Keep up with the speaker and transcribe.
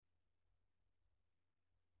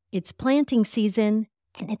It's planting season,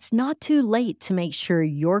 and it's not too late to make sure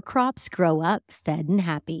your crops grow up fed and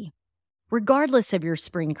happy. Regardless of your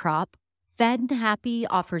spring crop, Fed and Happy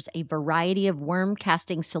offers a variety of worm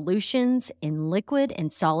casting solutions in liquid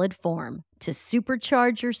and solid form to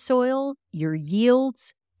supercharge your soil, your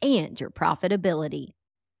yields, and your profitability.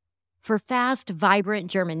 For fast,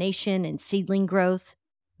 vibrant germination and seedling growth,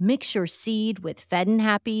 mix your seed with Fed and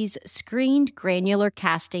Happy's screened granular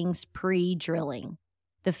castings pre-drilling.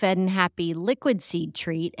 The Fed and Happy liquid seed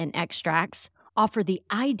treat and extracts offer the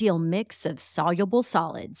ideal mix of soluble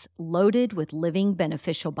solids loaded with living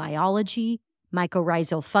beneficial biology,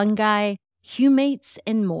 mycorrhizal fungi, humates,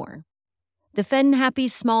 and more. The Fed and Happy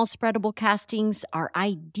small spreadable castings are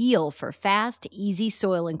ideal for fast, easy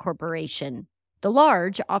soil incorporation. The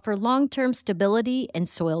large offer long-term stability and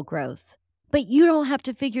soil growth. But you don't have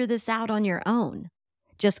to figure this out on your own.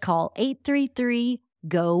 Just call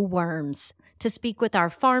 833-GO-WORMS to speak with our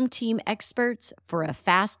farm team experts for a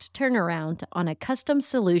fast turnaround on a custom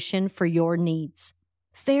solution for your needs.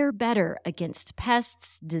 Fare better against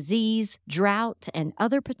pests, disease, drought, and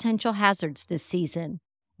other potential hazards this season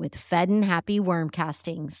with Fed and Happy worm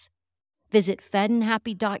castings. Visit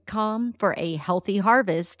fedandhappy.com for a healthy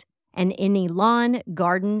harvest and any lawn,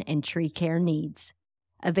 garden, and tree care needs.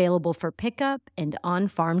 Available for pickup and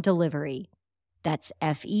on-farm delivery. That's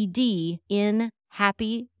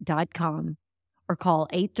FEDNhappy.com. Or call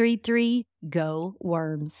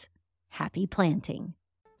 833-GO-WORMS. Happy planting.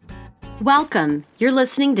 Welcome. You're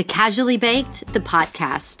listening to Casually Baked, the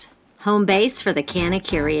podcast. Home base for the canna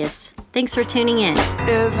curious. Thanks for tuning in.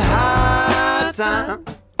 It's high time.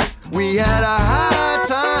 We had a high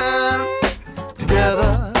time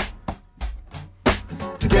together.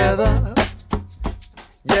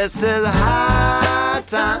 Yes, it's high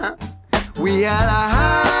time. We had a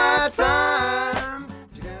high time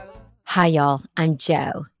together. Hi, y'all. I'm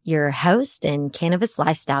Jo, your host and cannabis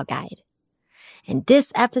lifestyle guide. And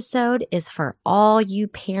this episode is for all you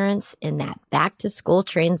parents in that back-to-school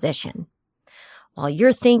transition. While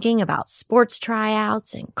you're thinking about sports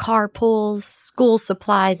tryouts and carpools, school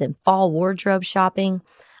supplies, and fall wardrobe shopping,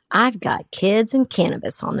 I've got kids and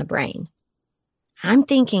cannabis on the brain. I'm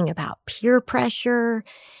thinking about peer pressure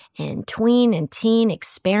and tween and teen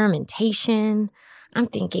experimentation. I'm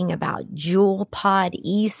thinking about Juul Pod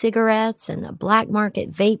e-cigarettes and the black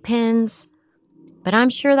market vape pens. But I'm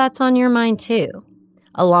sure that's on your mind too,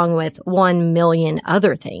 along with 1 million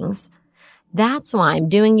other things. That's why I'm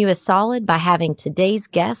doing you a solid by having today's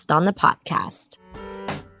guest on the podcast.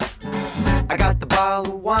 I got the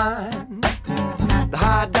bottle of wine, the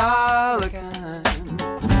high dollar kind.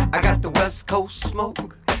 I got the West Coast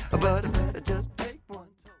smoke, but I better just take one.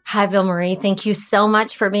 Hi, Ville-Marie. Thank you so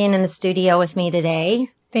much for being in the studio with me today.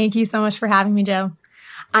 Thank you so much for having me, Jo.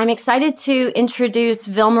 I'm excited to introduce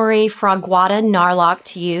Ville-Marie Fraguada-Narlock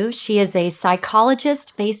to you. She is a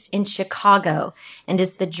psychologist based in Chicago and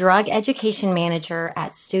is the drug education manager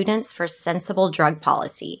at Students for Sensible Drug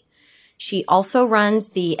Policy. She also runs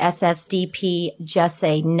the SSDP Just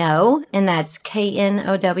Say No, and that's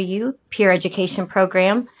KNOW, peer education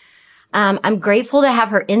program. I'm grateful to have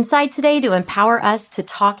her insight today to empower us to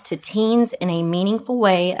talk to teens in a meaningful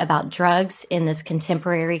way about drugs in this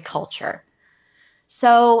contemporary culture.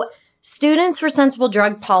 So, Students for Sensible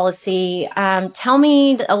Drug Policy, tell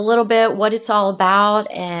me a little bit what it's all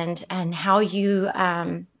about and how you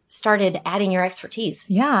started adding your expertise.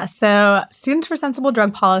 Yeah, so Students for Sensible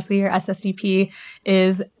Drug Policy, or SSDP,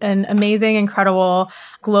 is an amazing, incredible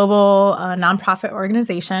global nonprofit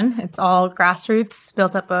organization. It's all grassroots,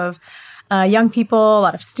 built up of young people, a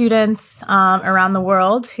lot of students around the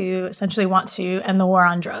world who essentially want to end the war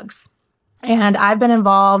on drugs. And I've been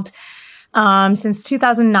involved since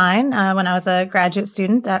 2009, when I was a graduate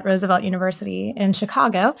student at Roosevelt University in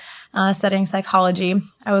Chicago, studying psychology.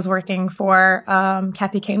 I was working for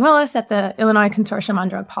Kathy Kane Willis at the Illinois Consortium on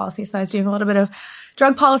Drug Policy. So I was doing a little bit of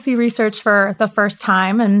drug policy research for the first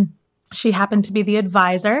time, and she happened to be the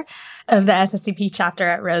advisor of the SSDP chapter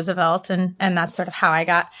at Roosevelt, and that's sort of how I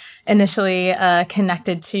got initially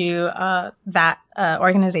connected to that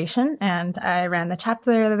organization. And I ran the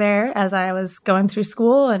chapter there as I was going through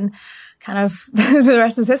school, and kind of the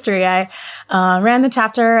rest is history. I ran the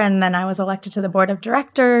chapter, and then I was elected to the board of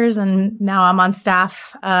directors, and now I'm on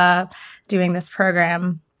staff doing this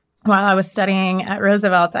program. While I was studying at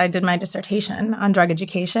Roosevelt, I did my dissertation on drug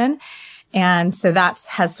education. And so that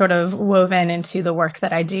has sort of woven into the work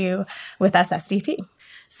that I do with SSDP.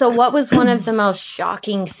 So what was one of the most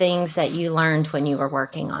shocking things that you learned when you were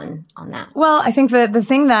working on that? Well, I think the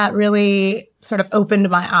thing that really sort of opened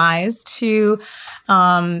my eyes to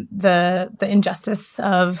the injustice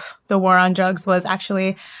of the war on drugs was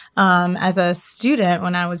actually as a student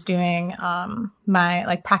when I was doing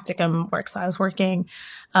my practicum work. So I was working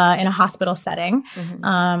in a hospital setting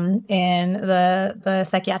in the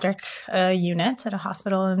psychiatric unit at a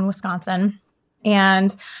hospital in Wisconsin.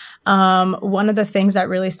 And one of the things that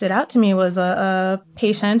really stood out to me was a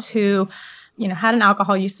patient who, had an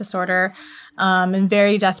alcohol use disorder and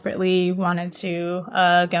very desperately wanted to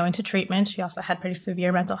go into treatment. She also had pretty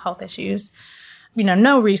severe mental health issues.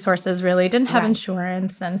 No resources really, didn't have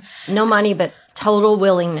insurance and no money, but total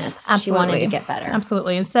willingness. Absolutely. She wanted to get better.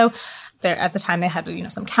 Absolutely. And so there, at the time they had,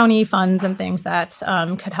 some county funds and things that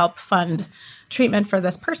could help fund treatment for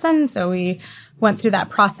this person. So we went through that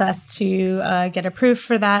process to get approved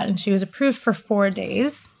for that. And she was approved for 4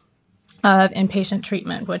 days of inpatient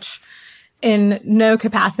treatment, which in no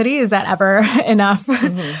capacity is that ever enough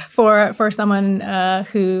for someone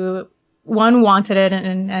who, one, wanted it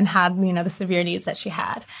and had, the severe needs that she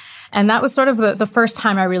had. And that was sort of the first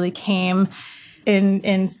time I really came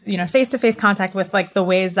in face-to-face contact with the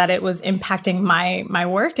ways that it was impacting my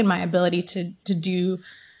work and my ability to do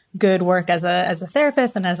good work as a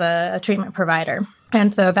therapist and as a treatment provider.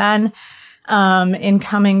 And so then in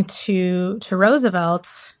coming to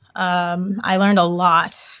Roosevelt, I learned a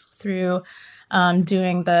lot through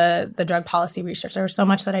doing the drug policy research. There was so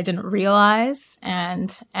much that I didn't realize, and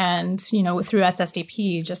through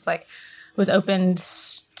SSDP, just was opened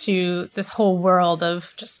to this whole world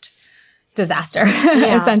of just disaster,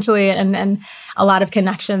 essentially, and a lot of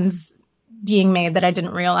connections being made that I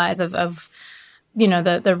didn't realize of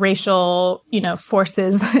the racial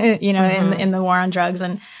forces in the war on drugs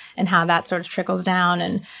and how that sort of trickles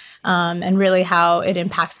down and really how it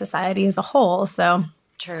impacts society as a whole. So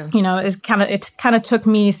true. It kind of took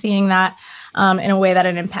me seeing that in a way that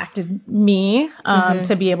it impacted me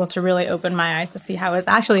to be able to really open my eyes to see how it's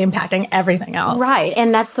actually impacting everything else. Right.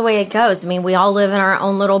 And that's the way it goes. I mean, we all live in our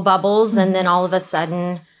own little bubbles, and then all of a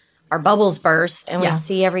sudden our bubbles burst and we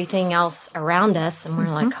see everything else around us and we're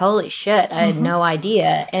like, holy shit, I had no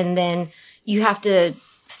idea. And then you have to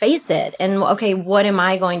face it and, okay, what am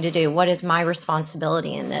I going to do? What is my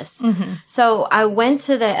responsibility in this? So I went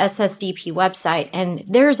to the SSDP website and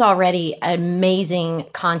there's already amazing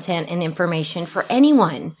content and information for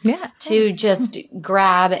anyone to just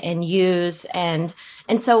grab and use. And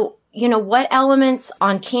so, what elements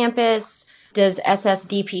on campus does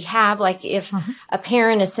SSDP have? If a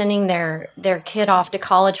parent is sending their kid off to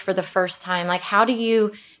college for the first time, how do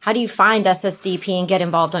you find SSDP and get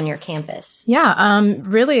involved on your campus? Yeah,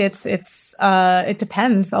 really, it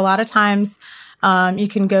depends. A lot of times, you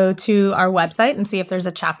can go to our website and see if there's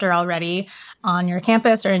a chapter already on your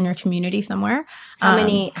campus or in your community somewhere. How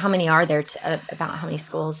many are there? About how many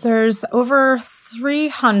schools? There's over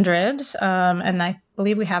 300, and I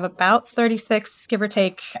believe we have about 36, give or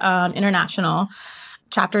take, international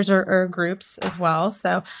chapters or groups as well.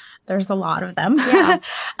 So there's a lot of them,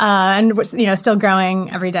 and still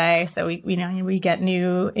growing every day. So we get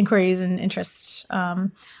new inquiries and interest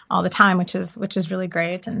all the time, which is really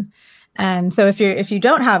great. And so if you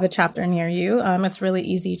don't have a chapter near you, it's really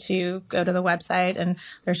easy to go to the website, and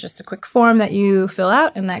there's just a quick form that you fill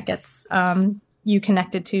out, and that gets you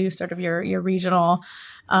connected to sort of your regional.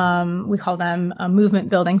 We call them movement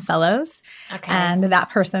building fellows. Okay. And that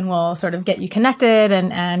person will sort of get you connected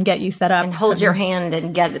and get you set up. And hold your hand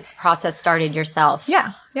and get the process started yourself.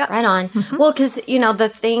 Yeah. Right on. Well, because,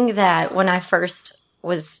 the thing that when I first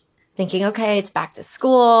was thinking, okay, it's back to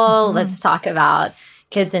school, let's talk about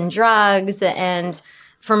kids and drugs. And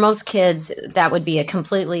for most kids, that would be a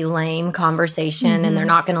completely lame conversation and they're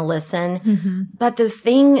not going to listen. But the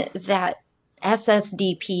thing that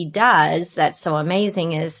SSDP does that's so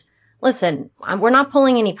amazing is, listen, we're not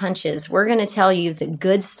pulling any punches. We're going to tell you the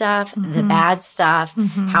good stuff, the bad stuff,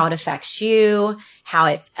 how it affects you, how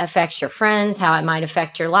it affects your friends, how it might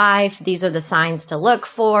affect your life. These are the signs to look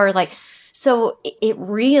for. So it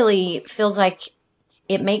really feels like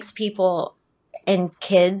it makes people and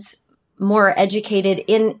kids more educated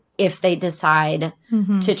if they decide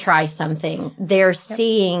to try something. They're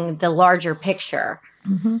seeing the larger picture.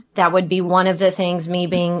 That would be one of the things, me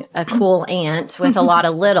being a cool aunt with a lot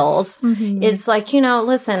of littles. It's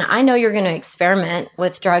listen, I know you're going to experiment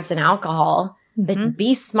with drugs and alcohol, but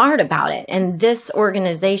be smart about it. And this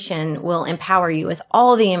organization will empower you with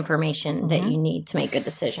all the information that you need to make good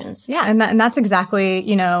decisions. Yeah. And that's exactly,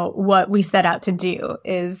 what we set out to do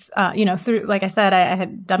is, through, like I said, I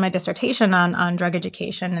had done my dissertation on drug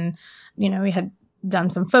education, and, we had done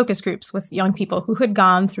some focus groups with young people who had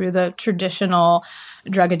gone through the traditional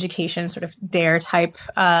drug education sort of DARE type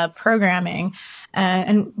programming.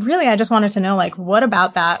 And really, I just wanted to know, like, what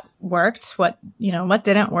about that worked? What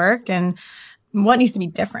didn't work? And what needs to be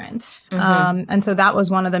different? And so that was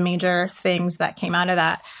one of the major things that came out of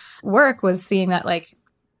that work, was seeing that, like,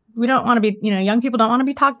 we don't want to be, young people don't want to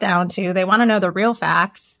be talked down to. They want to know the real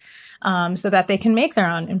facts so that they can make their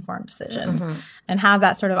own informed decisions and have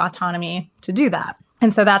that sort of autonomy to do that.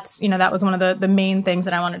 And so that's, that was one of the main things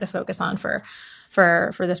that I wanted to focus on for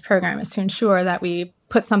this program, is to ensure that we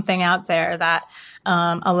put something out there that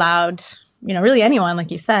allowed, really anyone,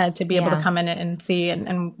 like you said, to be able to come in and see.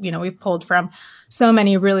 And we pulled from so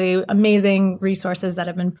many really amazing resources that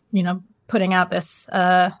have been, putting out this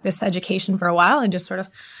education for a while, and just sort of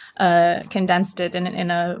condensed it in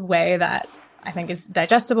a way that I think is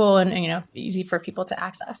digestible and easy for people to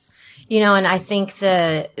access. And I think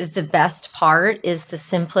the best part is the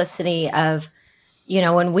simplicity of,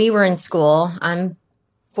 when we were in school, I'm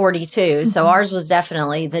 42, so ours was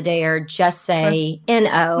definitely the DARE, just say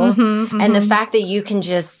NO. And the fact that you can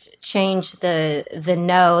just change the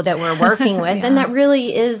no that we're working with, and that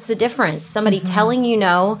really is the difference. Somebody telling you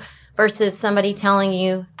no versus somebody telling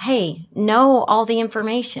you, hey, know all the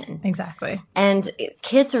information. Exactly. And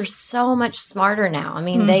kids are so much smarter now. I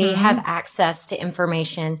mean, they have access to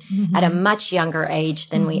information at a much younger age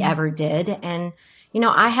than we ever did. And,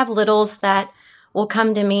 I have littles that will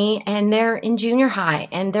come to me, and they're in junior high,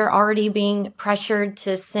 and they're already being pressured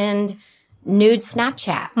to send nude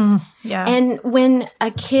Snapchats. And when a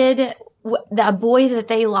kid, a boy that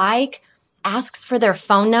they like, asks for their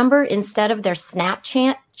phone number instead of their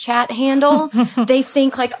Snapchat handle, they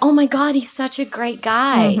think like, oh my God, he's such a great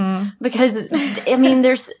guy. Because, I mean,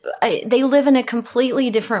 they live in a completely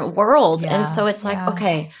different world. And so it's like,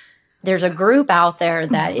 okay, there's a group out there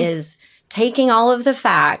that is taking all of the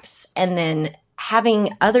facts and then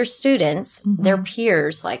having other students, their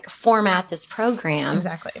peers, like, format this program.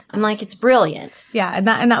 Exactly. I'm like, it's brilliant. Yeah. And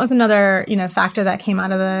that was another, factor that came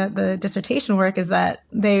out of the dissertation work, is that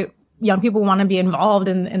young people want to be involved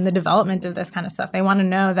in the development of this kind of stuff. They want to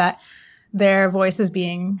know that their voice is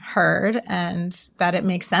being heard and that it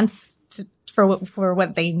makes sense for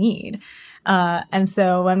what they need. And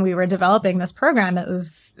so when we were developing this program,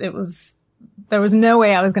 there was no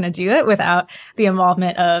way I was going to do it without the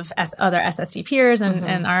involvement of other SSD peers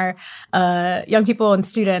and our young people and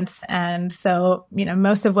students. And so,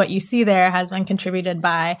 most of what you see there has been contributed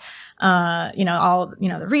by all,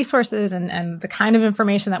 the resources and the kind of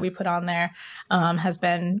information that we put on there has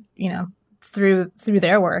been, through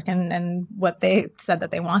their work and what they said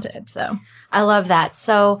that they wanted. So I love that.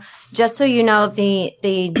 So just so you know,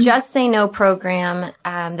 the Just Say No program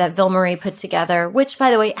that Ville-Marie put together, which,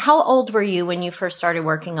 by the way, how old were you when you first started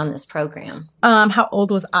working on this program? How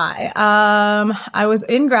old was I? I was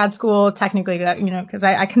in grad school, technically, because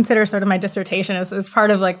I consider sort of my dissertation as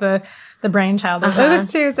part of like the brainchild of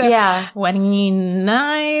those two. So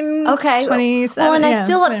 29, okay. 27. Well, and I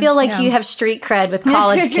still feel like you have street cred with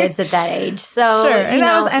college kids at that age. So, sure.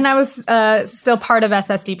 And I was still part of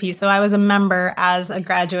SSDP. So I was a member as a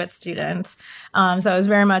graduate student. So I was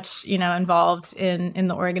very much, involved in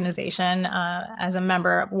the organization, as a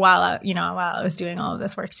member while I was doing all of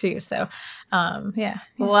this work too. So,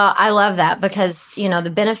 Well, I love that because,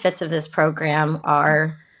 the benefits of this program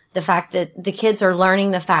are the fact that the kids are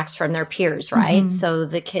learning the facts from their peers, right? So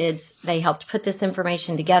the kids, they helped put this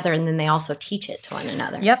information together, and then they also teach it to one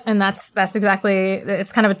another. Yep. And that's exactly,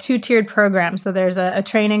 it's kind of a 2-tiered program. So there's a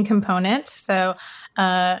training component. So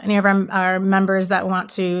any of our members that want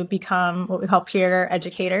to become what we call peer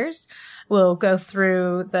educators will go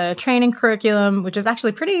through the training curriculum, which is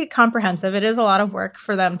actually pretty comprehensive. It is a lot of work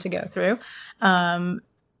for them to go through.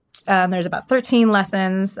 There's about 13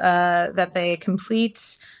 lessons that they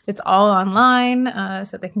complete. It's all online,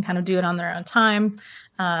 so they can kind of do it on their own time.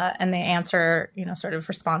 And they answer, sort of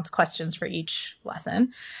response questions for each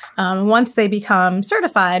lesson. Once they become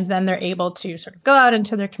certified, then they're able to sort of go out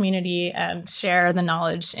into their community and share the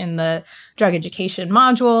knowledge in the drug education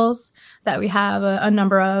modules that we have a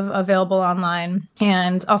number of available online,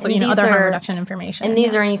 and also, other harm reduction information. And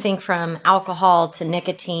these are anything from alcohol to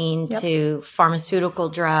nicotine to pharmaceutical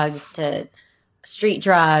drugs to street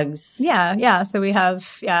drugs. Yeah. So we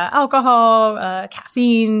have,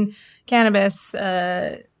 caffeine, cannabis,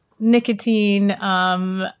 nicotine,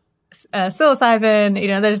 psilocybin,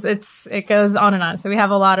 it goes on and on. So we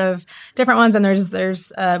have a lot of different ones, and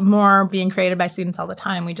there's more being created by students all the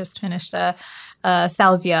time. We just finished a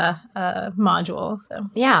salvia module. So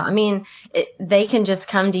yeah, I mean, they can just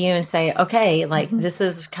come to you and say, okay, like this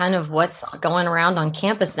is kind of what's going around on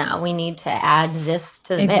campus now. We need to add this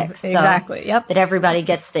to the mix. Exactly. Yep. That everybody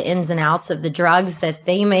gets the ins and outs of the drugs that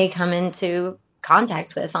they may come into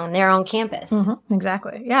contact with on their own campus.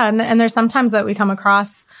 Exactly. Yeah. And there's sometimes that we come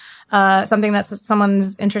across something that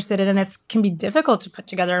someone's interested in, and it can be difficult to put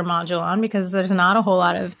together a module on because there's not a whole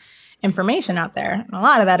lot of information out there. And a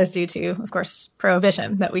lot of that is due to, of course,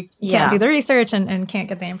 prohibition, that we can't do the research and can't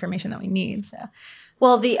get the information that we need. So,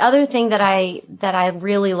 well, the other thing that I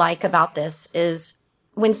really like about this is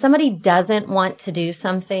when somebody doesn't want to do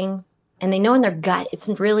something and they know in their gut it's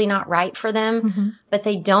really not right for them, but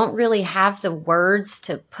they don't really have the words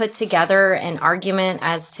to put together an argument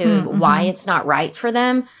as to why it's not right for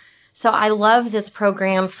them. So I love this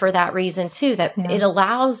program for that reason too, that it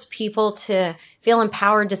allows people to feel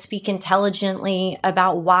empowered to speak intelligently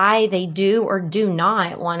about why they do or do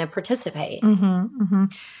not want to participate.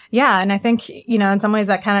 Yeah. And I think, in some ways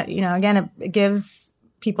that kind of, again, it gives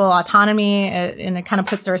people autonomy, and it kind of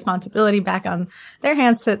puts the responsibility back on their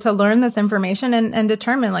hands to learn this information and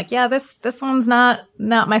determine like, this one's not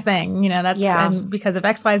my thing, and because of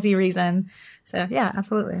XYZ reason. So yeah,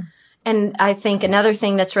 absolutely. And I think another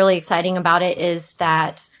thing that's really exciting about it is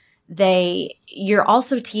that you're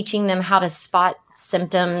also teaching them how to spot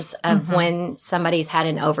symptoms of when somebody's had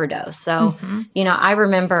an overdose. So, I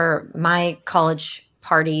remember my college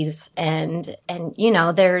parties and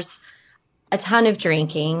there's a ton of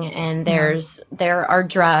drinking and there are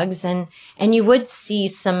drugs and you would see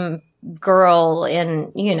some girl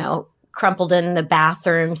crumpled in the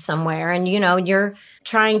bathroom somewhere and, you're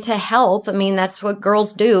trying to help. I mean, that's what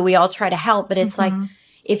girls do. We all try to help, but it's like,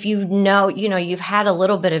 if you've had a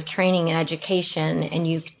little bit of training and education and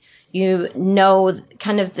you know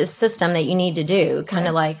kind of the system that you need to do, kind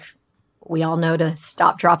of like we all know to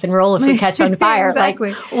stop, drop, and roll if we catch on fire.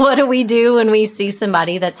 Exactly. Like, what do we do when we see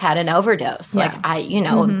somebody that's had an overdose? Like,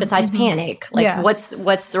 besides panic, like what's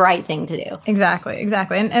the right thing to do? Exactly.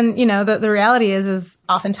 And the reality is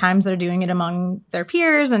oftentimes they're doing it among their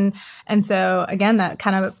peers. And so again, that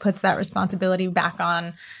kind of puts that responsibility back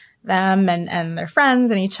on them and their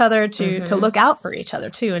friends and each other to look out for each other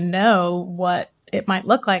too, and know what it might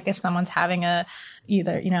look like if someone's having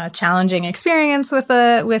either a challenging experience with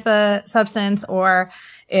a substance, or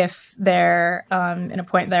if they're in a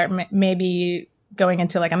point that maybe going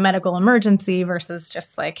into like a medical emergency versus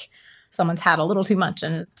just like someone's had a little too much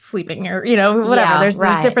and sleeping or whatever. Yeah, there's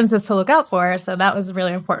differences to look out for. So that was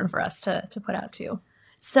really important for us to put out too.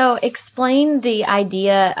 So explain the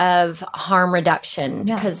idea of harm reduction,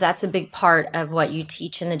 because that's a big part of what you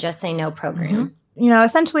teach in the Just Say No program.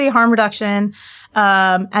 Essentially harm reduction,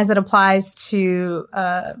 as it applies to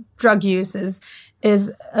drug use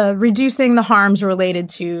is reducing the harms related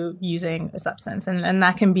to using a substance. And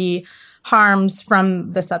that can be harms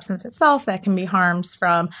from the substance itself. That can be harms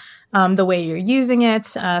from the way you're using it.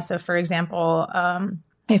 So for example,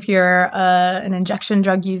 if you're an injection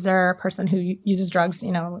drug user, a person who uses drugs,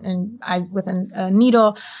 with a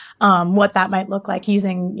needle, what that might look like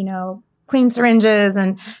using, clean syringes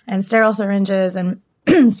and sterile syringes and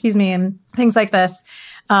excuse me, and things like this,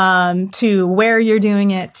 to where you're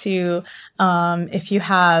doing it, to if you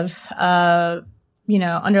have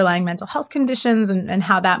underlying mental health conditions and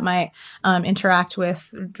how that might interact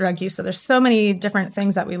with drug use. So there's so many different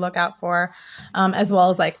things that we look out for, as well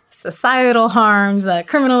as like societal harms,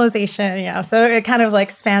 criminalization, so it kind of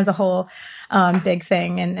like spans a whole big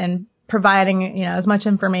thing, and providing, as much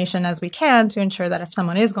information as we can to ensure that if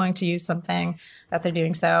someone is going to use something, that they're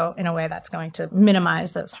doing so in a way that's going to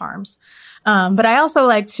minimize those harms. But I also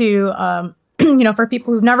like to, for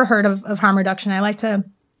people who've never heard of harm reduction, I like to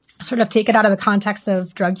sort of take it out of the context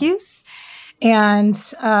of drug use and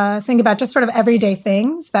think about just sort of everyday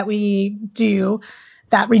things that we do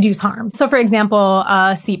that reduce harm. So for example,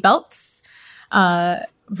 seatbelts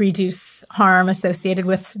reduce harm associated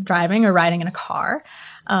with driving or riding in a car.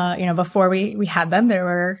 Before we had them, there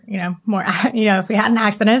were, more, if we had an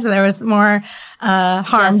accident, there was more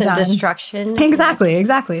harm death and done. Destruction.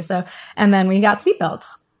 Exactly. So, and then we got seatbelts.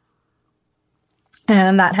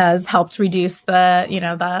 And that has helped reduce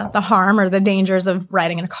the harm or the dangers of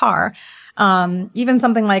riding in a car. Even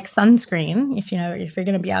something like sunscreen, if you're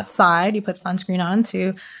going to be outside, you put sunscreen on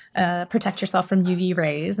to protect yourself from UV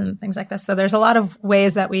rays and things like this. So there's a lot of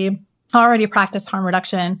ways that we already practice harm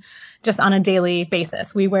reduction just on a daily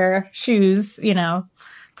basis. We wear shoes,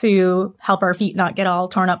 to help our feet not get all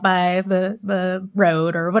torn up by the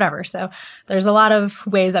road or whatever. So there's a lot of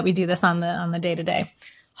ways that we do this on the day-to-day.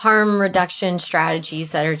 Harm reduction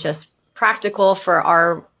strategies that are just practical for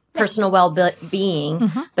our personal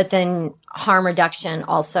well-being, but then harm reduction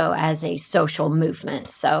also as a social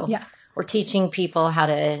movement. So we're teaching people how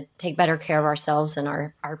to take better care of ourselves and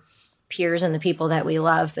our peers and the people that we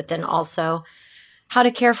love, but then also how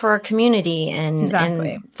to care for our community and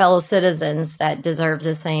fellow citizens that deserve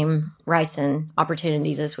the same rights and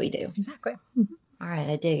opportunities as we do. Exactly. All right,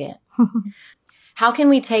 I dig it. How can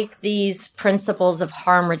we take these principles of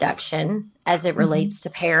harm reduction as it relates to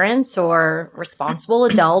parents or responsible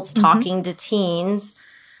adults talking to teens?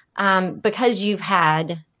 Because you've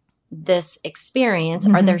had this experience,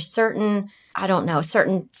 are there certain, I don't know,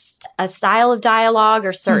 a style of dialogue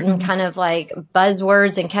or certain kind of like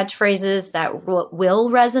buzzwords and catchphrases that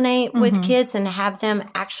will resonate with kids and have them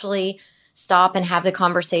actually stop and have the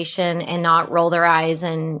conversation and not roll their eyes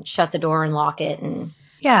and shut the door and lock it? And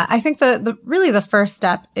yeah, I think the first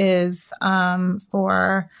step is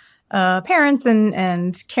for parents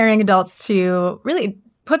and caring adults to really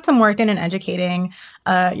put some work in and educating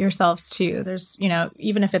yourselves too. There's,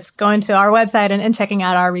 even if it's going to our website and checking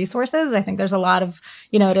out our resources, I think there's a lot of,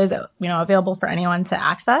 it is, available for anyone to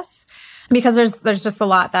access, because there's just a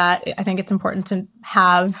lot that I think it's important to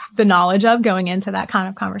have the knowledge of going into that kind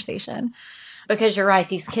of conversation. Because you're right,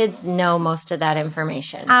 these kids know most of that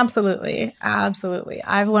information. Absolutely. Absolutely.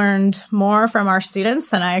 I've learned more from our students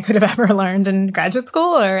than I could have ever learned in graduate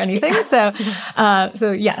school or anything. So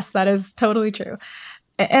yes, that is totally true.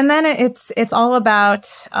 And then it's all about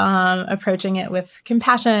approaching it with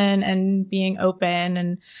compassion and being open.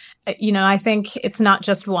 And, I think it's not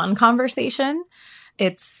just one conversation.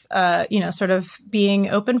 It's, sort of being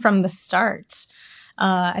open from the start.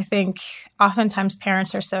 I think oftentimes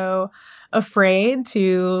parents are so afraid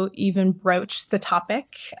to even broach the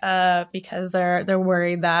topic because they're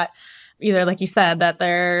worried that either, like you said, that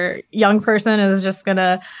their young person is just going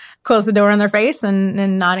to close the door in their face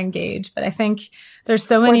and not engage. But I think there's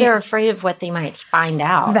so many... Or they're afraid of what they might find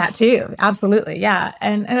out. That too. Absolutely. Yeah.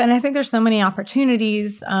 And I think there's so many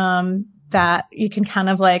opportunities that you can kind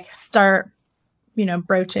of like start,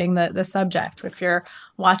 broaching the subject. If you're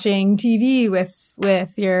watching TV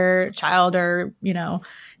with your child or,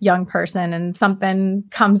 young person and something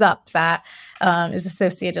comes up that is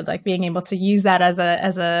associated, like being able to use that as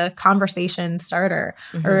a conversation starter.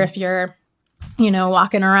 Or if you're,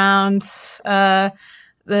 walking around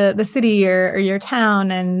the city or your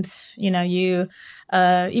town and, you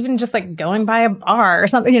even just like going by a bar or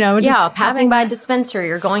something, just passing by a dispensary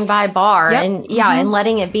or going by a bar and and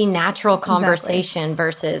letting it be natural conversation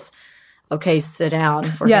versus, okay, sit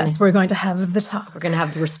down. We're going to have the talk. We're going to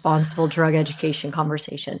have the responsible drug education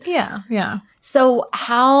conversation. Yeah. So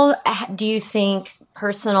how do you think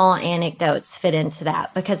personal anecdotes fit into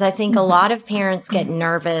that? Because I think a lot of parents get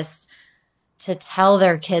nervous to tell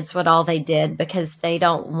their kids what all they did because they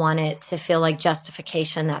don't want it to feel like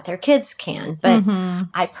justification that their kids can. But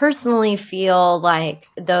I personally feel like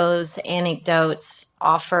those anecdotes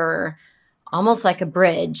offer almost like a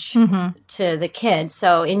bridge to the kids.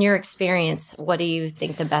 So in your experience, what do you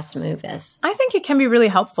think the best move is? I think it can be really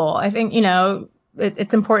helpful. I think,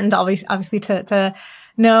 it's important obviously to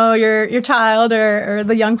know your child or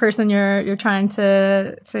the young person you're trying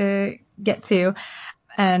to get to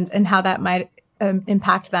and how that might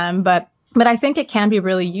impact them. But I think it can be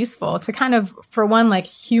really useful to kind of, for one, like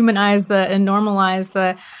humanize and normalize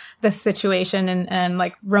the situation and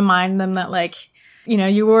like remind them that like,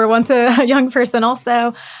 you were once a young person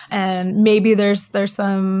also, and maybe there's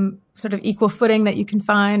some sort of equal footing that you can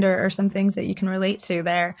find or some things that you can relate to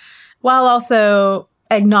there, while also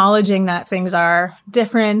acknowledging that things are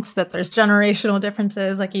different, that there's generational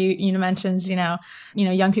differences. Like you mentioned,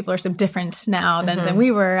 young people are so different now than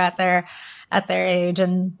we were at their age.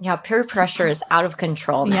 And peer pressure is out of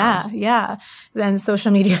control now. Yeah. Then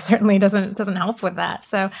social media certainly doesn't help with that.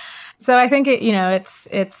 So I think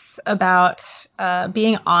it's about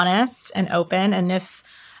being honest and open, and if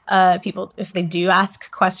they do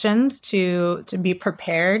ask questions, to be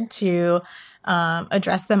prepared to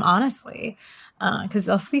address them honestly, because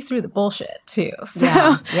they'll see through the bullshit too. So,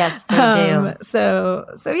 yes, they do. So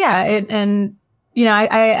yeah,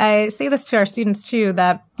 I say this to our students too,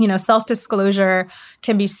 that, self-disclosure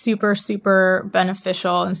can be super, super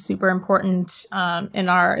beneficial and super important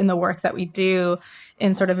in the work that we do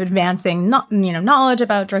in sort of advancing knowledge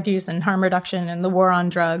about drug use and harm reduction and the war on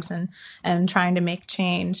drugs and trying to make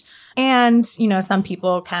change. And, some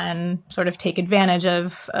people can sort of take advantage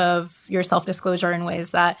of your self-disclosure in ways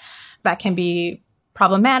that can be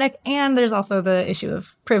problematic. And there's also the issue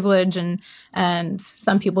of privilege and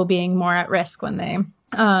some people being more at risk when they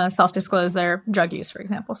self-disclose their drug use, for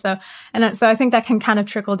example. So I think that can kind of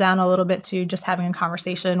trickle down a little bit to just having a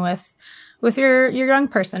conversation with your young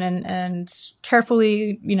person and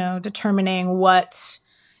carefully, determining what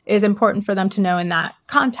is important for them to know in that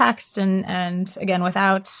context. And again,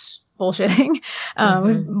 without bullshitting,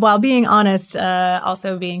 while being honest,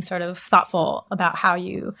 also being sort of thoughtful about how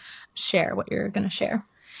you share what you're going to share.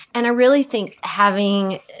 And I really think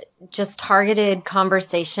having just targeted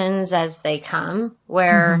conversations as they come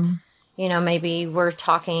where, maybe we're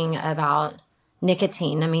talking about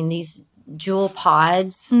nicotine. I mean, these Juul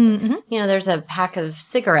pods, there's a pack of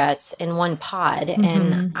cigarettes in one pod.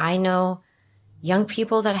 And I know young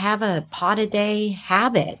people that have a pod a day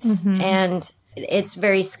habit. And it's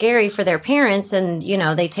very scary for their parents, and,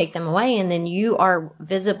 they take them away. And then you are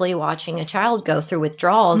visibly watching a child go through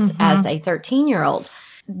withdrawals as a 13-year-old.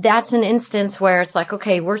 That's an instance where it's like,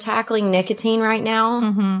 okay, we're tackling nicotine right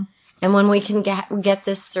now. And when we can get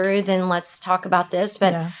this through, then let's talk about this.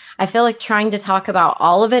 But I feel like trying to talk about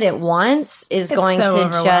all of it at once is going to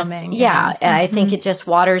just, I think it just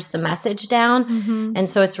waters the message down. And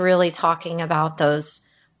so it's really talking about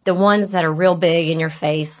the ones that are real big in your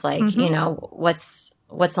face, like, what's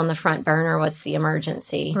on the front burner, what's the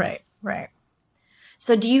emergency. Right.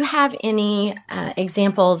 So do you have any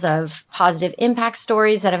examples of positive impact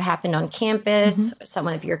stories that have happened on campus, some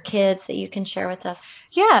of your kids that you can share with us?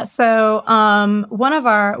 Yeah. So one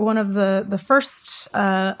of the first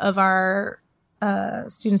of our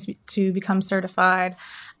students to become certified,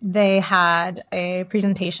 they had a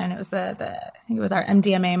presentation. It was I think it was our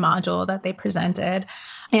MDMA module that they presented.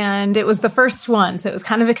 And it was the first one. So it was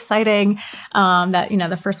kind of exciting that,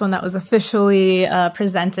 the first one that was officially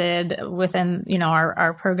presented within,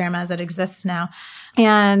 our program as it exists now.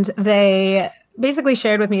 And they basically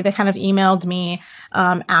shared with me, they kind of emailed me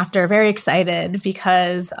after, very excited,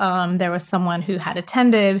 because there was someone who had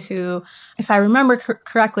attended who, if I remember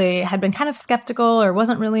correctly, had been kind of skeptical or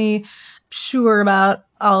wasn't really sure about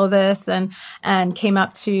all of this, and came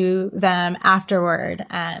up to them afterward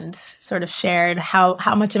and sort of shared how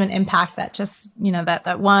much of an impact that just,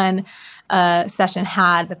 that one session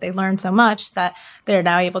had, that they learned so much that they're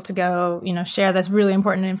now able to go, share this really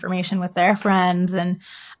important information with their friends. And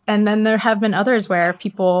then there have been others where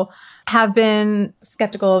people have been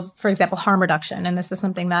skeptical of, for example, harm reduction. And this is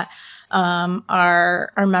something that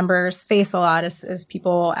our members face a lot, is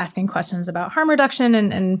people asking questions about harm reduction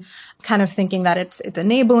and kind of thinking that it's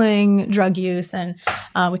enabling drug use, and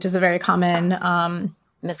which is a very common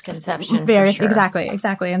misconception. Very, for sure.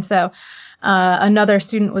 Exactly. And so another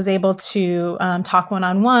student was able to talk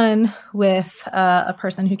one-on-one with a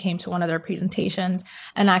person who came to one of their presentations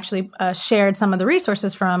and actually shared some of the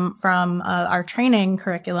resources from our training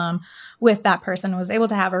curriculum with that person, was able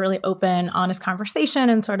to have a really open, honest conversation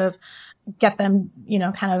and sort of get them,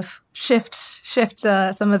 kind of shift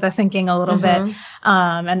some of the thinking a little bit,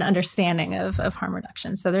 and understanding of harm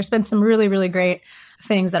reduction. So there's been some really, really great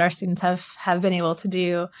things that our students have been able to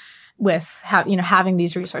do with having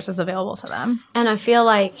these resources available to them. And I feel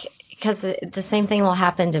like, because the same thing will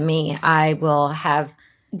happen to me, I will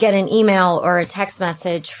get an email or a text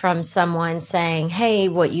message from someone saying, hey,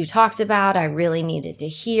 what you talked about, I really needed to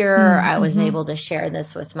hear. I was able to share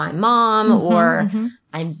this with my mom, or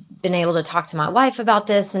I've been able to talk to my wife about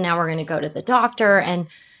this, and now we're going to go to the doctor. And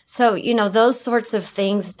so, those sorts of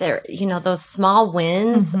things, those small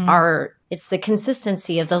wins it's the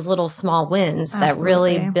consistency of those little small wins that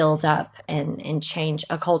really build up and change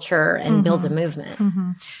a culture and build a movement.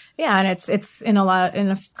 Yeah. And it's in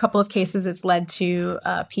a couple of cases, it's led to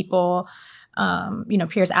people,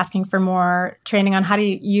 peers asking for more training on how to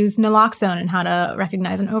use naloxone and how to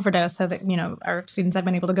recognize an overdose, so that, our students have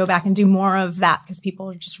been able to go back and do more of that, because people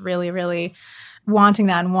are just really, really wanting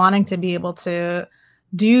that and wanting to be able to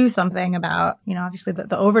do something about, obviously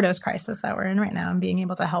the overdose crisis that we're in right now, and being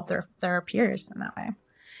able to help their peers in that way.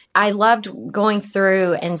 I loved going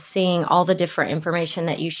through and seeing all the different information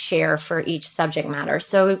that you share for each subject matter.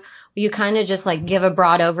 So you kind of just give a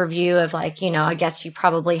broad overview of I guess you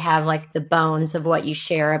probably have the bones of what you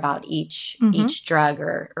share about each drug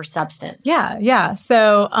or substance. Yeah.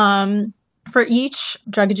 So for each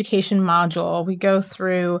drug education module, we go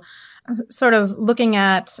through sort of looking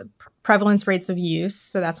at prevalence rates of use.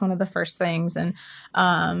 So that's one of the first things. And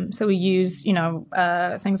so we use,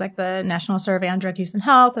 things like the National Survey on Drug Use and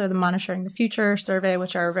Health, or the Monitoring the Future survey,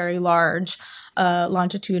 which are very large,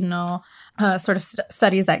 longitudinal sort of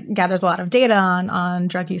studies that gathers a lot of data on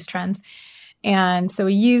drug use trends. And so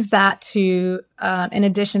we use that to, in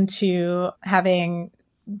addition to having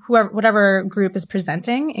whatever group is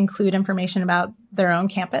presenting include information about their own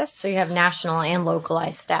campus. So you have national and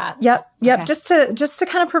localized stats. Yep. Okay. Just to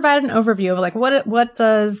kind of provide an overview of like what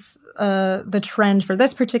does the trend for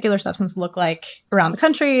this particular substance look like around the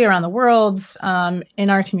country, around the world, in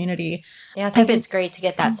our community. Yeah, I think it's great to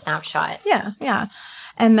get that snapshot. Yeah.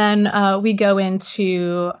 And then we go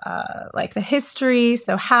into like the history,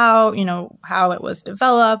 so how it was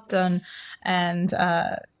developed and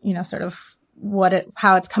sort of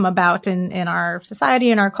how it's come about in our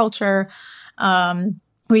society and our culture.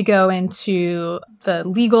 We go into the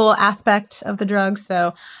legal aspect of the drug,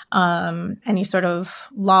 so any sort of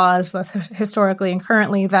laws, both historically and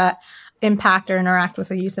currently, that impact or interact with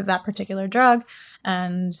the use of that particular drug,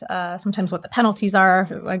 and sometimes what the penalties are.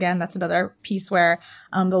 Again, that's another piece where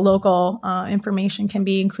the local information can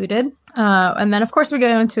be included. And then, of course, we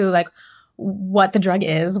go into like what the drug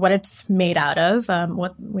is, what it's made out of,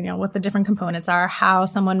 what the different components are, how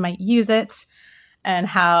someone might use it, and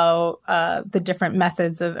how the different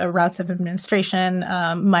methods of routes of administration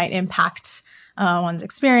might impact one's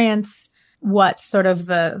experience, what sort of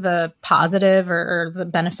the positive or the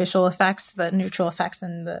beneficial effects, the neutral effects,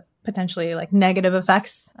 and the potentially like negative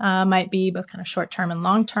effects might be, both kind of short-term and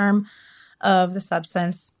long-term, of the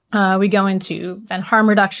substance. We go into then harm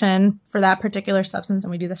reduction for that particular substance,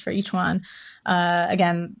 and we do this for each one.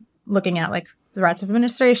 Again, looking at like the routes of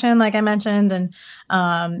administration, like I mentioned, and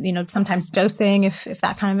sometimes dosing if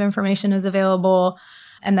that kind of information is available,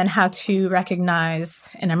 and then how to recognize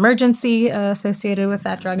an emergency associated with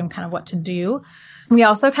that drug and kind of what to do. We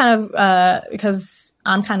also kind of, because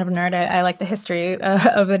I'm kind of a nerd, I like the history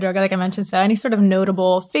of the drug, like I mentioned. So any sort of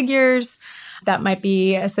notable figures that might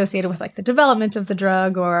be associated with like the development of the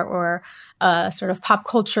drug or sort of pop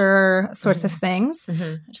culture sorts of things,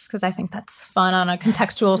 just because I think that's fun on a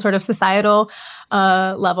contextual sort of societal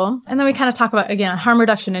level. And then we kind of talk about, again, harm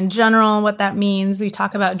reduction in general, what that means. We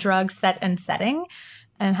talk about drug set and setting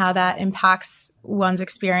and how that impacts one's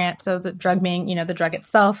experience. So the drug being, the drug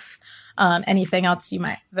itself, anything else you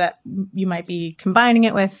might be combining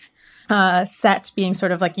it with. Set being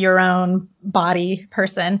sort of like your own body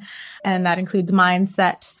person, and that includes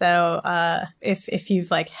mindset. So if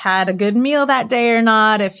you've like had a good meal that day or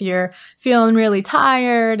not, if you're feeling really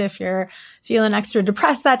tired, if you're feeling extra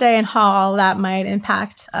depressed that day, and how all that might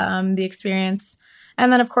impact the experience.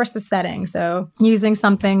 And then of course the setting. So using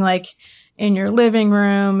something like in your living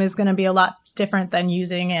room is going to be a lot different than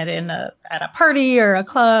using it at a party or a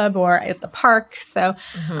club or at the park. So,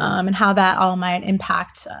 and how that all might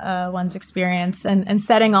impact one's experience, and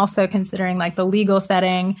setting also considering like the legal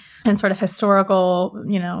setting and sort of historical,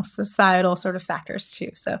 societal sort of factors too.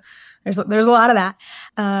 So there's a lot of that.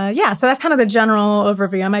 So that's kind of the general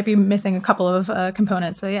overview. I might be missing a couple of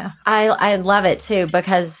components, but yeah. I love it too,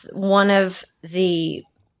 because one of the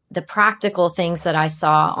practical things that I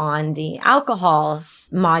saw on the alcohol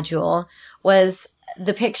module was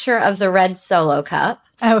the picture of the red Solo cup.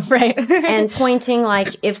 Oh, right. And pointing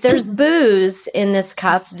like, if there's booze in this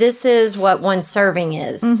cup, this is what one serving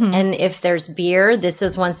is. And if there's beer, this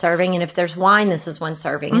is one serving. And if there's wine, this is one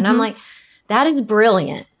serving. And I'm like, that is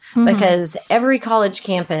brilliant. Because every college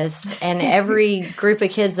campus and every group of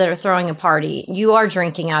kids that are throwing a party, you are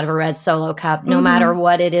drinking out of a red Solo cup, no matter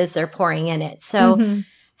what it is they're pouring in it. So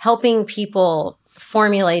helping people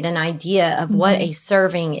formulate an idea of what a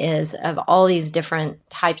serving is of all these different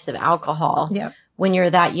types of alcohol when you're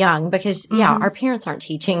that young, because our parents aren't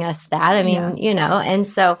teaching us that. I mean, and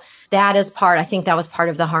so that is I think that was part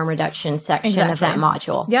of the harm reduction section of that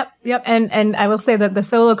module. Yep. And I will say that the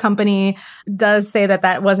Solo company does say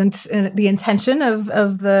that wasn't the intention of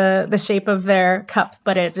the shape of their cup,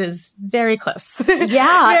 but it is very close.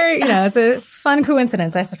 Yeah. It's a fun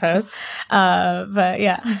coincidence, I suppose. But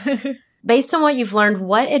yeah. Based on what you've learned,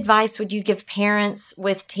 what advice would you give parents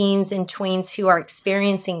with teens and tweens who are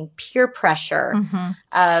experiencing peer pressure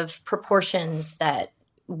of proportions that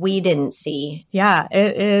we didn't see? Yeah,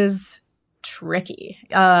 it is tricky.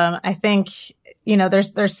 I think,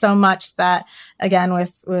 there's so much that, again,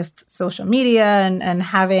 with social media and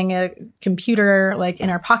having a computer like in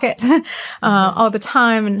our pocket all the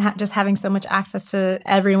time, and just having so much access to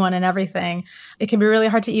everyone and everything, it can be really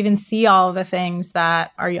hard to even see all the things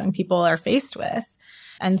that our young people are faced with.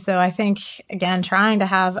 And so I think, again, trying to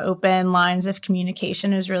have open lines of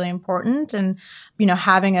communication is really important, and,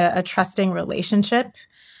 having a trusting relationship.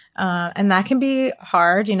 And that can be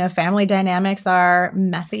hard. Family dynamics are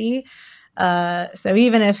messy. So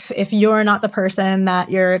even if you're not the person that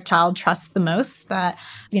your child trusts the most, that,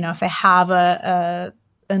 if they have an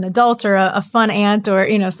adult or a fun aunt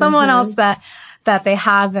or, someone else that that they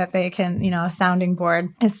have that they can, a sounding board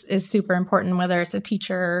is super important, whether it's a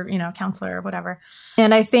teacher, counselor or whatever.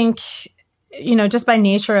 And I think, just by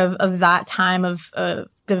nature of that time of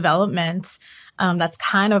development, that's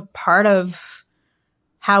kind of part of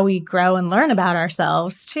how we grow and learn about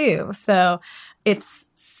ourselves too. So it's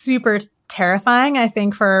super terrifying, I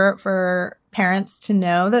think, for parents to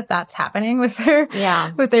know that that's happening with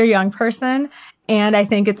their young person. And I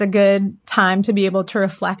think it's a good time to be able to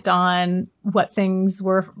reflect on what things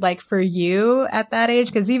were like for you at that age.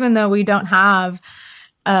 Because even though we didn't have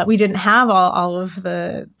all of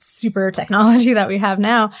the super technology that we have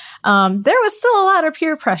now, there was still a lot of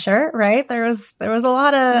peer pressure, right? There was a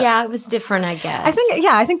lot of... Yeah, it was different, I guess.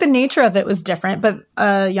 I think the nature of it was different, but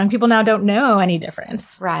young people now don't know any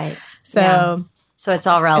different. Right. So it's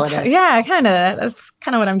all relative. That's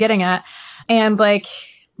kind of what I'm getting at. And like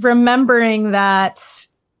remembering that,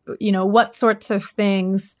 what sorts of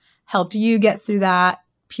things helped you get through that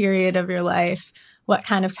period of your life, what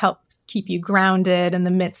kind of helped keep you grounded in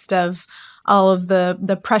the midst of all of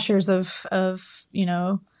the pressures of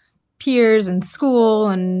peers and school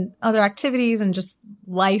and other activities and just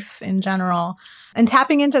life in general, and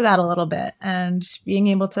tapping into that a little bit and being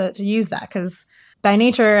able to use that, because by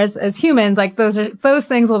nature as humans, like those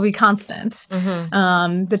things will be constant.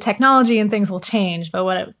 Mm-hmm. The technology and things will change,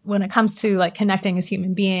 but when it comes to like connecting as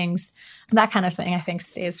human beings, that kind of thing I think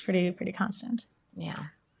stays pretty constant. Yeah.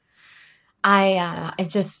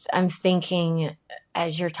 I'm thinking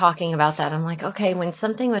as you're talking about that, I'm like, okay, when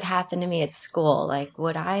something would happen to me at school, like,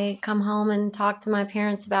 would I come home and talk to my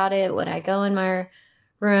parents about it? Would I go in my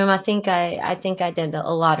room? I think I did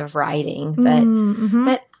a lot of writing,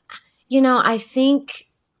 but I think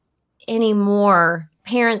anymore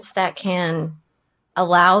parents that can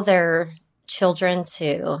allow their children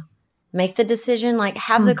to make the decision, like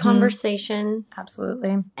have the conversation.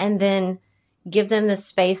 Absolutely. And then give them the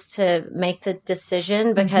space to make the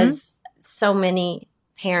decision, because so many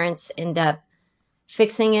parents end up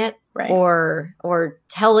fixing it, right, or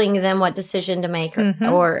telling them what decision to make,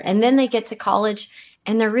 and then they get to college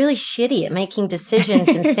and they're really shitty at making decisions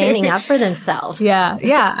and standing up for themselves. Yeah.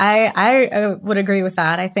 I would agree with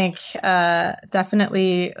that. I think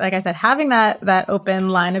definitely, like I said, having that open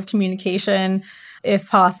line of communication, if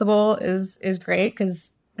possible, is great,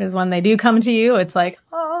 because when they do come to you, it's like,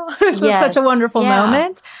 oh, it's such a wonderful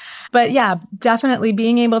moment. But yeah, definitely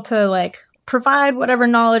being able to like provide whatever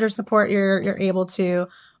knowledge or support you're able to,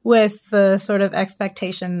 with the sort of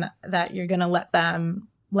expectation that you're going to let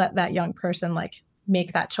that young person like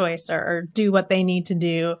make that choice or do what they need to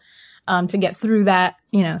do to get through that,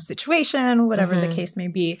 situation, whatever the case may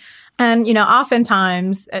be. And,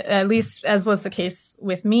 oftentimes, at least as was the case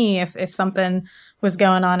with me, if something was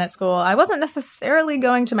going on at school, I wasn't necessarily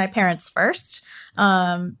going to my parents first.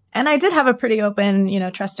 And I did have a pretty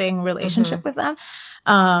open, trusting relationship with them.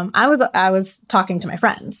 I was talking to my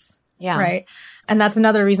friends. Yeah. Right. And that's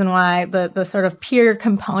another reason why the sort of peer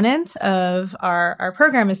component of our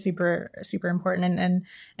program is super, super important, and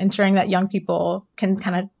ensuring that young people can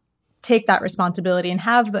kind of take that responsibility and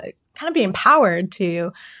have the kind of be empowered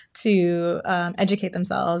to educate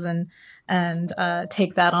themselves and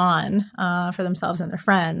take that on for themselves and their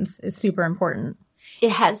friends is super important.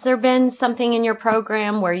 Has there been something in your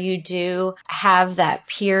program where you do have that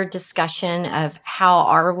peer discussion of how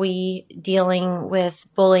are we dealing with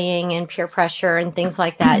bullying and peer pressure and things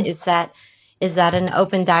like that? Is that an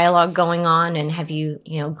open dialogue going on? And have you,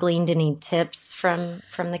 gleaned any tips from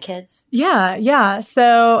the kids? Yeah.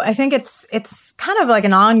 So I think it's kind of like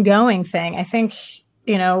an ongoing thing. I think,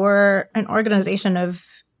 we're an organization of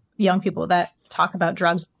young people that talk about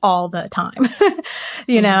drugs all the time,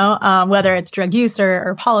 whether it's drug use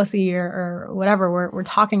or policy or whatever, we're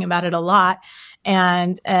talking about it a lot.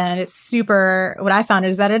 And it's super, what I found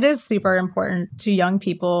is that it is super important to young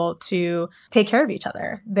people to take care of each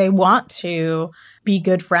other. They want to be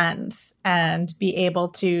good friends and be able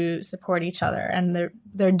to support each other. And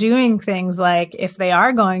they're doing things like, if they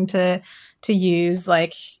are going to use,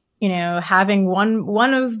 like, having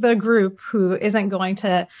one of the group who isn't going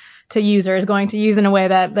to use or is going to use in a way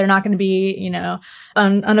that they're not going to be,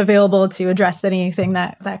 unavailable to address anything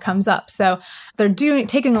that comes up. So they're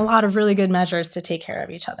taking a lot of really good measures to take care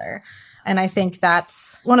of each other. And I think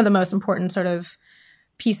that's one of the most important sort of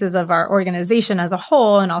pieces of our organization as a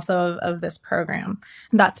whole, and also of this program.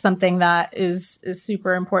 That's something that is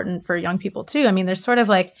super important for young people too. I mean, there's sort of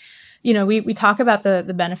like, we talk about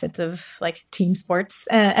the benefits of like team sports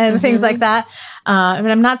and things like that. I mean,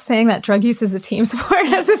 I'm not saying that drug use is a team sport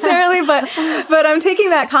necessarily, but I'm taking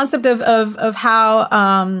that concept of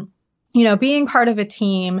how, being part of a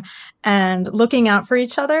team and looking out for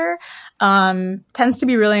each other tends to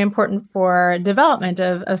be really important for development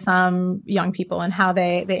of some young people and how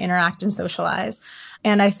they interact and socialize.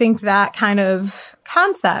 And I think that kind of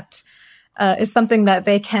concept is something that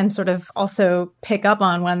they can sort of also pick up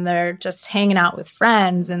on when they're just hanging out with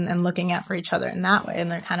friends and looking out for each other in that way.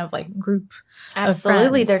 And they're kind of like group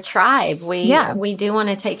Absolutely. of friends. Their tribe. We do want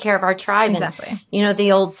to take care of our tribe. Exactly. And,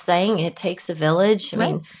 the old saying, it takes a village. I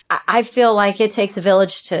Right. mean, I feel like it takes a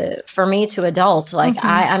village for me to adult. Like,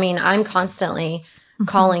 I'm constantly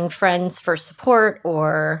calling friends for support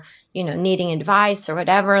or, needing advice or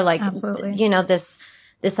whatever. Like, Absolutely.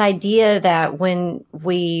 This idea that when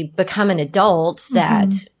we become an adult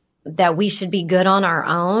that we should be good on our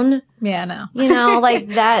own, Yeah, no. like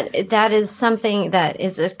that is something that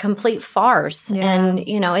is a complete farce. Yeah. And,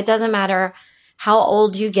 it doesn't matter how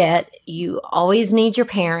old you get, you always need your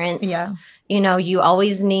parents. Yeah. You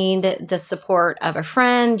always need the support of a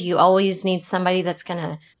friend. You always need somebody that's going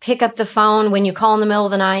to pick up the phone when you call in the middle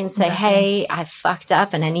of the night and say, hey, I fucked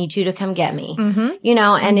up and I need you to come get me.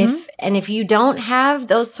 And if you don't have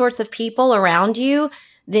those sorts of people around you,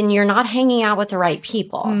 then you're not hanging out with the right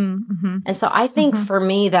people. And so I think for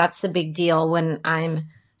me, that's a big deal when I'm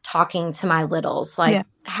talking to my littles. Like,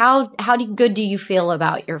 how good do you feel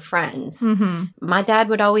about your friends? My dad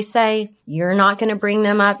would always say, you're not going to bring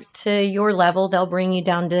them up to your level. They'll bring you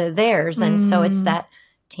down to theirs. And so it's that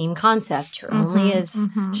team concept. You're only as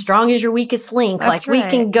strong as your weakest link. That's we right.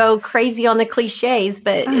 can go crazy on the cliches,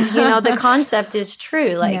 but the concept is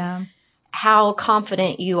true. Like, how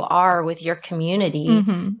confident you are with your community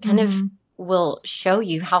kind of will show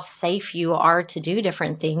you how safe you are to do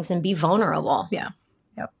different things and be vulnerable. Yeah.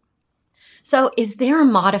 Yep. So is there a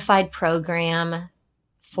modified program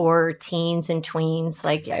for teens and tweens?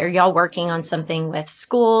 Like, are y'all working on something with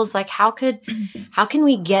schools? Like, how can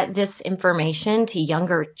we get this information to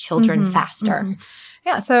younger children faster?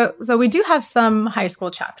 Yeah, so we do have some high school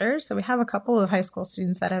chapters. So we have a couple of high school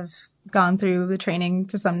students that have gone through the training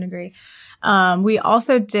to some degree. We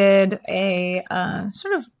also did a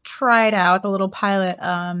sort of tried out a little pilot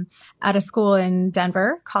at a school in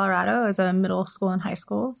Denver, Colorado, as a middle school and high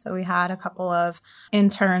school. So we had a couple of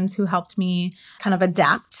interns who helped me kind of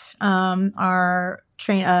adapt our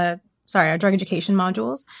drug education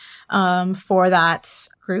modules for that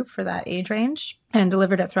group, for that age range, and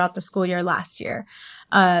delivered it throughout the school year last year.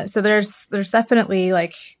 So there's definitely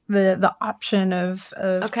like the option of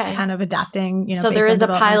kind of adapting, So there is a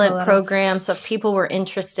pilot program. So if people were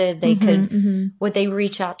interested, they would they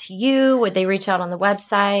reach out to you? Would they reach out on the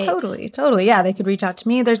website? Totally. Yeah, they could reach out to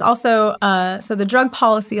me. There's also, so the Drug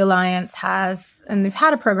Policy Alliance and they've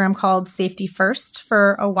had a program called Safety First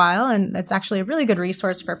for a while, and it's actually a really good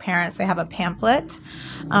resource for parents. They have a pamphlet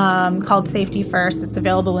called Safety First. It's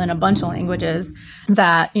available in a bunch of languages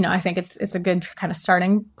that, I think it's a good kind of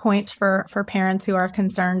starting point for parents who are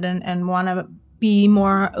concerned and want to be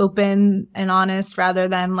more open and honest rather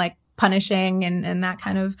than like punishing and that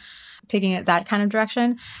kind of taking it that kind of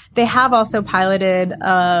direction. They have also piloted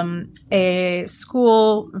a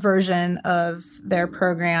school version of their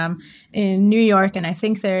program in New York, and I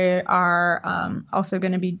think they are also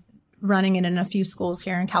going to be running it in a few schools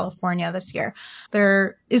here in California this year.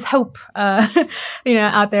 There is hope,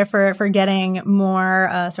 out there for getting more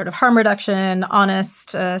sort of harm reduction, honest,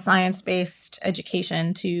 science-based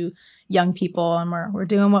education to young people, and we're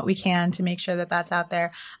doing what we can to make sure that that's out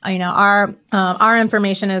there. Our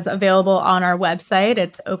information is available on our website.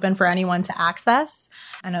 It's open for anyone to access.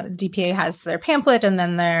 I know the DPA has their pamphlet, and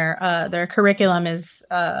then their curriculum is,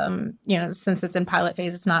 since it's in pilot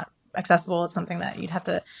phase, it's not accessible. It's something that you'd have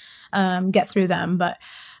to get through them, but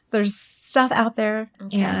there's stuff out there.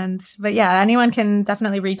 Okay. But yeah, anyone can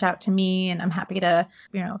definitely reach out to me, and I'm happy to,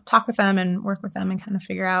 talk with them and work with them and kind of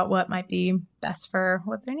figure out what might be best for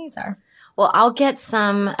what their needs are. Well, I'll get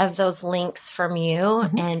some of those links from you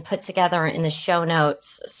and put together in the show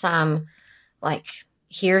notes some, like,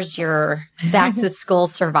 here's your back to school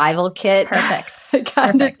survival kit. Perfect.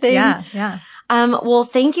 kind of thing. Yeah. Well,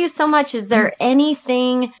 thank you so much. Is there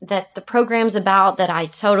anything that the program's about that I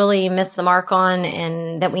totally missed the mark on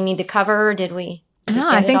and that we need to cover? Did we? No,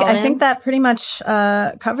 I think that pretty much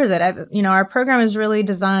covers it. Our program is really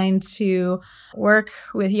designed to work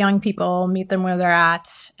with young people, meet them where they're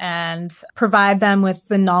at, and provide them with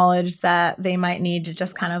the knowledge that they might need to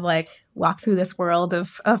just kind of like walk through this world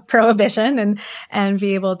of prohibition and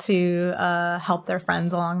be able to help their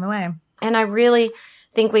friends along the way. And I really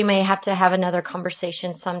think we may have to have another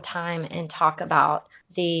conversation sometime and talk about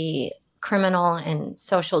the criminal and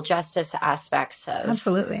social justice aspects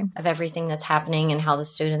Absolutely. of everything that's happening and how the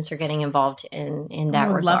students are getting involved in that I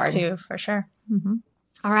would regard. love to, for sure. Mm-hmm.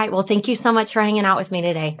 All right. Well, thank you so much for hanging out with me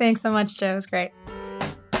today. Thanks so much, Jo. It was great.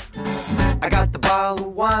 I got the bottle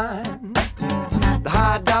of wine, the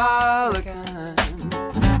high dollar kind.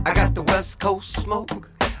 I got the West Coast smoke,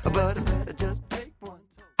 but I better just take one.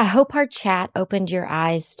 I hope our chat opened your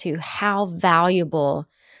eyes to how valuable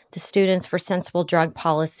the Students for Sensible Drug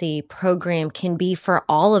Policy program can be for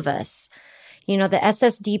all of us. You know, the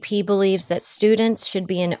SSDP believes that students should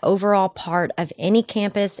be an overall part of any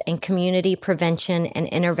campus and community prevention and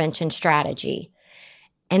intervention strategy.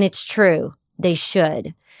 And it's true, they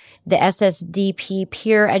should. The SSDP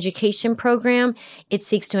Peer Education Program, it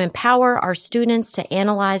seeks to empower our students to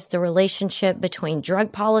analyze the relationship between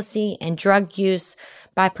drug policy and drug use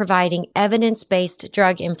by providing evidence-based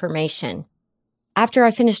drug information. After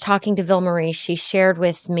I finished talking to Ville-Marie, she shared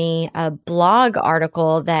with me a blog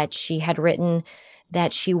article that she had written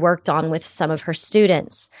that she worked on with some of her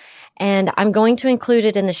students. And I'm going to include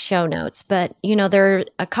it in the show notes, but you know, there are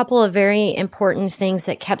a couple of very important things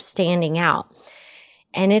that kept standing out.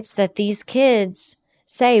 And it's that these kids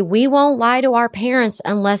say, we won't lie to our parents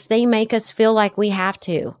unless they make us feel like we have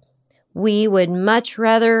to. We would much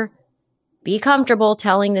rather be comfortable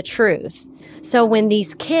telling the truth. So when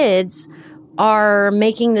these kids are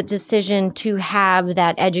making the decision to have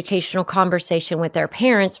that educational conversation with their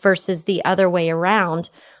parents versus the other way around,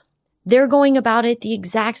 they're going about it the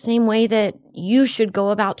exact same way that you should go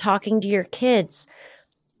about talking to your kids.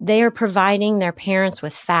 They are providing their parents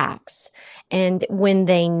with facts. And when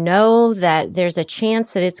they know that there's a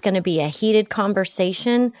chance that it's going to be a heated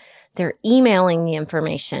conversation, they're emailing the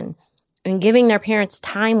information and giving their parents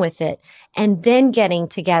time with it and then getting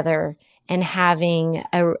together and having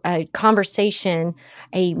a conversation,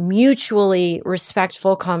 a mutually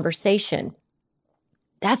respectful conversation.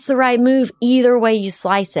 That's the right move either way you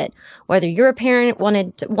slice it. Whether you're a parent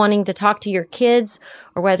wanting to talk to your kids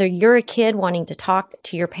or whether you're a kid wanting to talk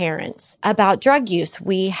to your parents about drug use,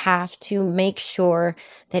 we have to make sure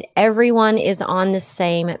that everyone is on the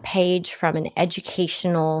same page from an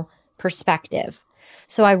educational perspective.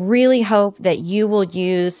 So I really hope that you will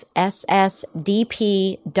use ssdp.org.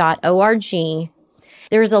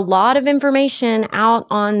 There's a lot of information out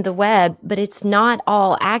on the web, but it's not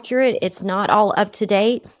all accurate. It's not all up to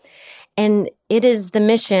date. And it is the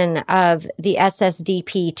mission of the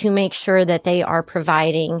SSDP to make sure that they are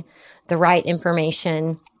providing the right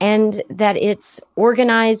information and that it's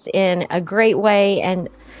organized in a great way. And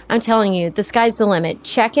I'm telling you, the sky's the limit.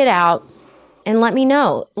 Check it out and let me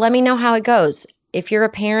know. Let me know how it goes. If you're a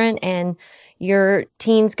parent and your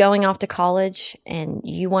teen's going off to college and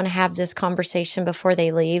you want to have this conversation before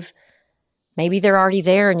they leave, maybe they're already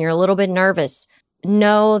there and you're a little bit nervous.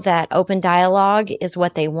 Know that open dialogue is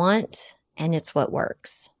what they want and it's what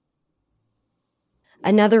works.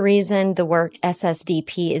 Another reason the work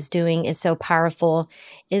SSDP is doing is so powerful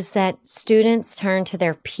is that students turn to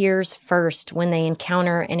their peers first when they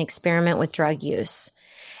encounter an experiment with drug use.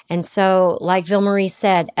 And so, like Ville-Marie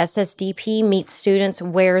said, SSDP meets students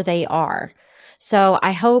where they are. So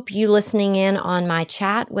I hope you listening in on my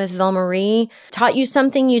chat with Ville-Marie taught you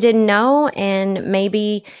something you didn't know and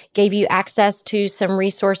maybe gave you access to some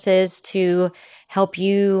resources to help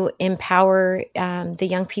you empower the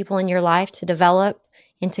young people in your life to develop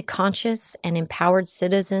into conscious and empowered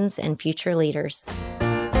citizens and future leaders.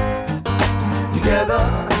 Together.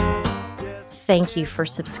 Thank you for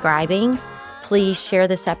subscribing. Please share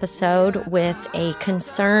this episode with a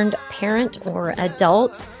concerned parent or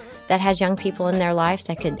adult that has young people in their life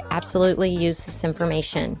that could absolutely use this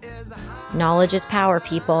information. Knowledge is power,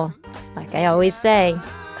 people. Like I always say,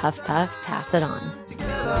 puff, puff, pass it on.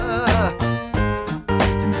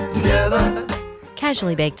 Together.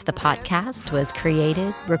 Casually Baked, the podcast, was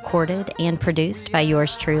created, recorded, and produced by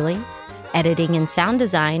yours truly. Editing and sound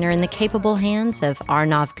design are in the capable hands of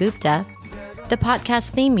Arnav Gupta. The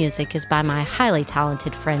podcast theme music is by my highly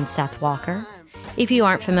talented friend Seth Walker. If you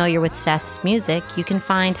aren't familiar with Seth's music, you can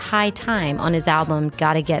find High Time on his album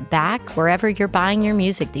Gotta Get Back wherever you're buying your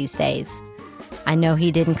music these days. I know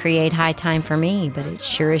he didn't create High Time for me, but it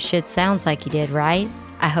sure as shit sounds like he did, right?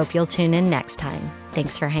 I hope you'll tune in next time.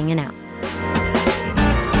 Thanks for hanging out.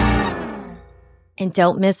 And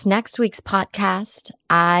don't miss next week's podcast.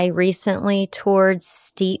 I recently toured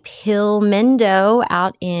Steep Hill Mendo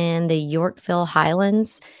out in the Yorkville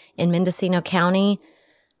Highlands in Mendocino County.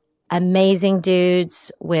 Amazing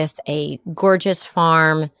dudes with a gorgeous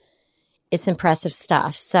farm. It's impressive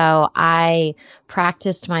stuff. So I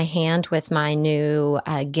practiced my hand with my new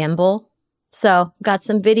gimbal So got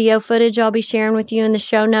some video footage I'll be sharing with you in the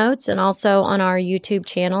show notes and also on our YouTube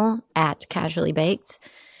channel at Casually Baked.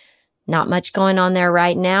 Not much going on there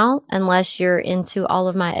right now unless you're into all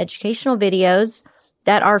of my educational videos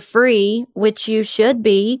that are free, which you should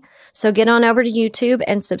be. So get on over to YouTube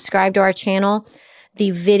and subscribe to our channel.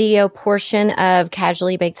 The video portion of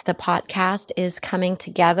Casually Baked, the podcast, is coming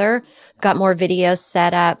together. Got more videos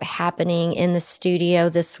set up happening in the studio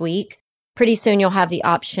this week. Pretty soon you'll have the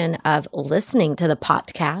option of listening to the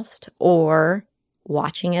podcast or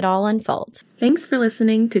watching it all unfold. Thanks for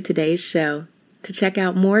listening to today's show. To check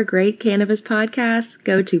out more great cannabis podcasts,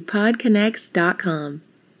 go to podconnects.com.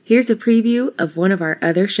 Here's a preview of one of our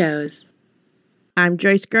other shows. I'm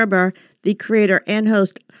Joyce Gerber, the creator and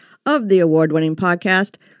host of the award-winning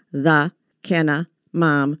podcast, The Canna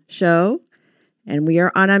Mom Show. And we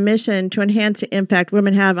are on a mission to enhance the impact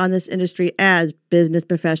women have on this industry as business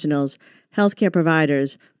professionals, healthcare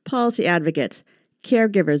providers, policy advocates,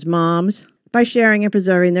 caregivers, moms, by sharing and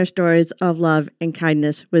preserving their stories of love and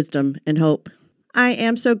kindness, wisdom, and hope. I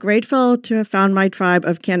am so grateful to have found my tribe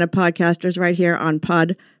of Canna podcasters right here on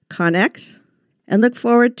PodConX and look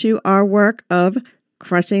forward to our work of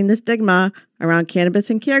crushing the stigma around cannabis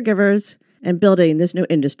and caregivers and building this new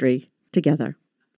industry together.